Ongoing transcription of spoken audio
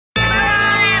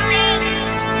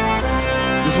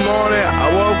This morning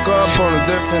I woke up on a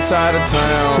different side of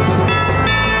town.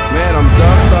 Man, I'm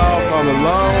ducked off, I'm alone,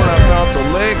 I found the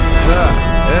lick,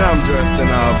 and I'm dressed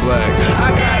in all black. I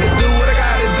gotta do what I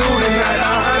gotta do tonight.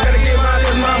 I gotta get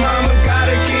my mama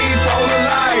gotta keep on the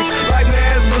lights. Like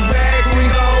man's the bag,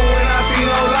 we go when I see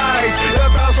no lights.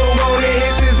 The thoughts I'm gonna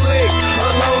hit this lick.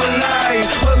 Alone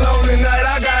tonight,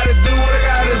 I gotta do what I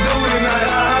gotta do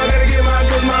tonight. I gotta get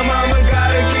my mama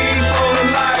gotta keep on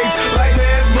the lights. Like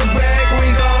man's the bag, we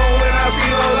go when I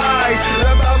see no lights.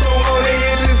 The thoughts I'm gonna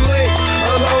hit this lick.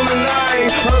 Alone tonight,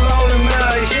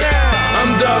 yeah.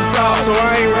 I'm ducked off, so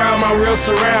I ain't around my real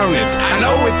surroundings. I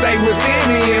know if they was in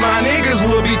me and my niggas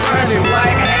would be clowning.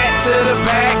 White hat to the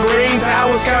back, green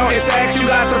towers counting stacks. You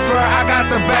got the front, I got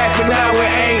the back, but now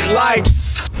it ain't like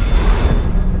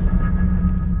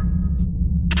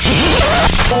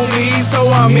on me,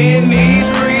 so I'm in these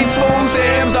streets. Food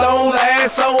stamps don't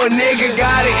last, so a nigga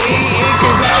gotta eat. It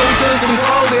can go to some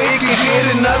clothes, it can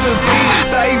get another beat.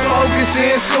 Stay focused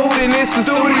in school, and it's the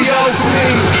studio for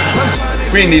me.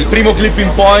 Quindi il primo clipping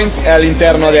point è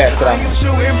all'interno a destra.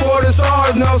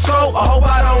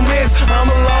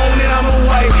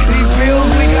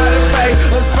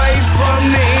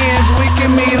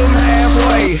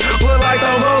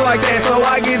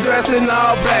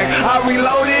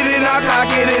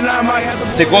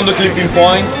 Secondo clipping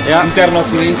point è interno a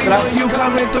sinistra.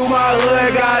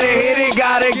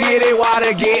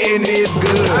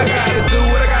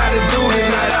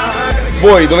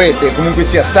 Voi dovete comunque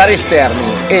sia stare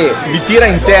esterni e vi tira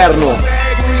interno.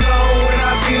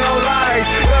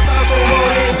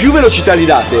 Più velocità gli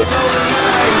date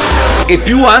e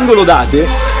più angolo date,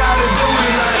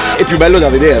 è più bello da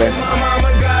vedere.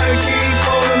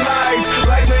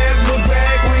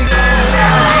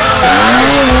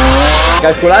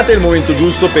 Calcolate il momento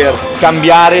giusto per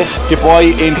cambiare, che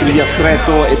poi entri via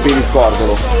stretto e per il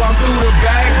cordolo.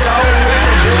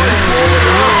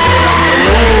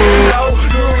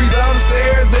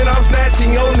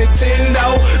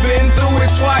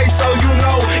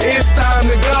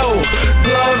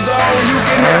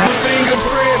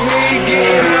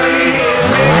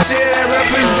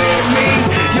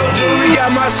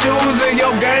 My shoes and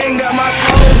your gang got my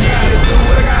clothes.